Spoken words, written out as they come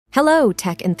Hello,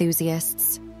 tech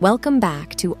enthusiasts. Welcome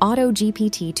back to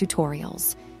AutoGPT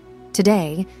Tutorials.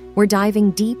 Today, we're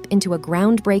diving deep into a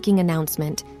groundbreaking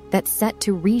announcement that's set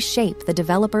to reshape the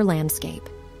developer landscape.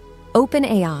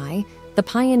 OpenAI, the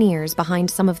pioneers behind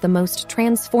some of the most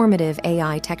transformative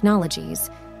AI technologies,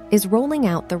 is rolling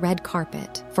out the red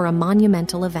carpet for a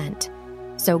monumental event.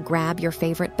 So grab your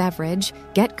favorite beverage,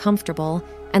 get comfortable,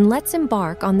 and let's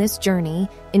embark on this journey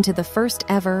into the first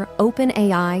ever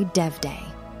OpenAI DevDay,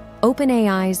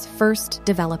 OpenAI's first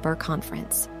developer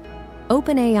conference.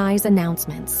 OpenAI's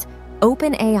announcements.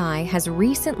 OpenAI has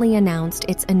recently announced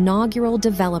its inaugural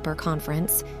developer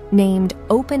conference, named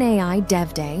OpenAI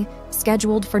DevDay,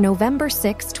 scheduled for November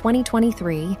 6,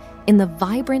 2023, in the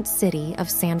vibrant city of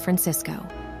San Francisco.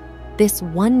 This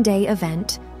one-day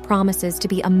event promises to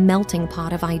be a melting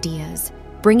pot of ideas,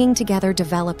 bringing together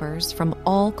developers from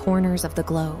all corners of the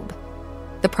globe.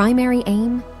 The primary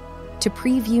aim? To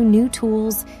preview new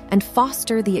tools and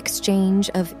foster the exchange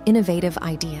of innovative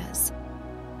ideas.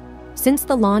 Since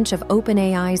the launch of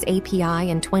OpenAI's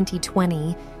API in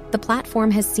 2020, the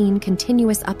platform has seen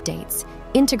continuous updates,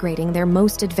 integrating their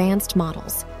most advanced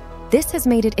models. This has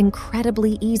made it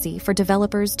incredibly easy for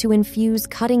developers to infuse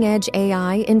cutting-edge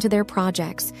AI into their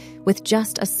projects with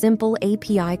just a simple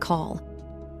API call.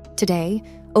 Today,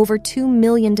 over 2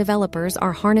 million developers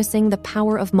are harnessing the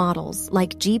power of models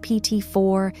like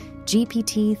GPT-4,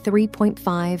 GPT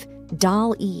 3.5,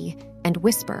 DALL-E, and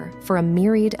Whisper for a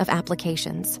myriad of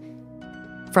applications.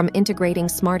 From integrating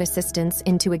smart assistants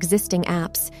into existing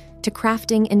apps to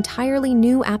crafting entirely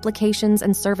new applications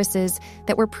and services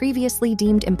that were previously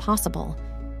deemed impossible,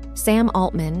 Sam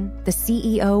Altman, the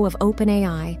CEO of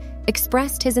OpenAI,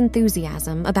 expressed his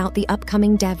enthusiasm about the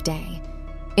upcoming Dev Day.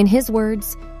 In his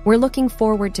words, "We're looking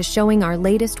forward to showing our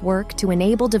latest work to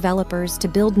enable developers to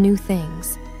build new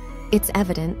things." It's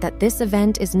evident that this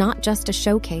event is not just a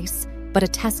showcase, but a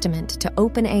testament to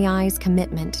OpenAI's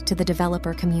commitment to the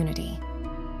developer community.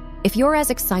 If you're as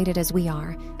excited as we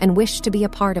are and wish to be a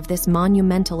part of this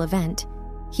monumental event,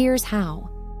 here's how.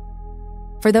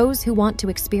 For those who want to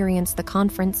experience the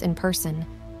conference in person,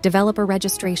 developer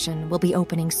registration will be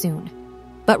opening soon.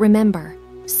 But remember,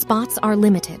 spots are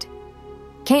limited.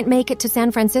 Can't make it to San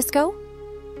Francisco?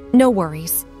 No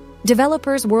worries.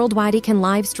 Developers worldwide can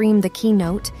live stream the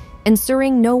keynote,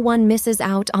 ensuring no one misses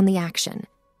out on the action.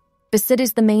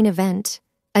 Besides the main event,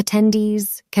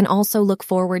 attendees can also look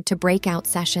forward to breakout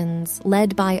sessions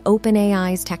led by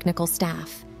OpenAI's technical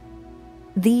staff.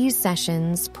 These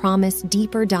sessions promise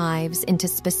deeper dives into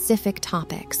specific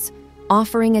topics,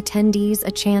 offering attendees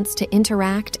a chance to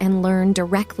interact and learn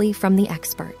directly from the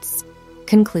experts.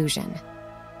 Conclusion.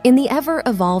 In the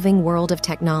ever-evolving world of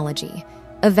technology,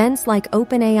 events like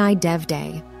OpenAI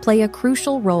DevDay play a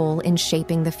crucial role in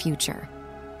shaping the future.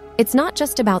 It's not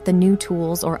just about the new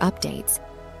tools or updates.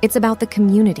 It's about the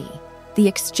community, the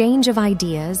exchange of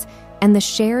ideas, and the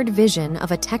shared vision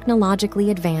of a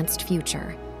technologically advanced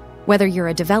future. Whether you're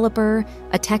a developer,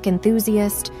 a tech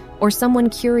enthusiast, or someone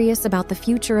curious about the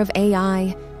future of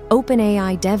AI,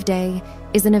 OpenAI DevDay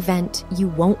is an event you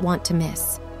won't want to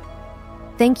miss.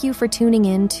 Thank you for tuning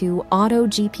in to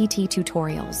AutoGPT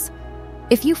Tutorials.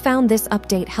 If you found this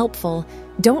update helpful,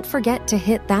 don't forget to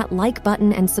hit that like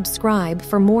button and subscribe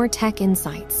for more tech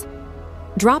insights.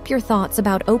 Drop your thoughts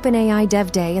about OpenAI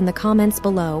DevDay in the comments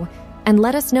below and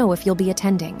let us know if you'll be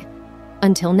attending.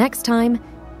 Until next time,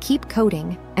 keep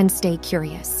coding and stay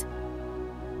curious.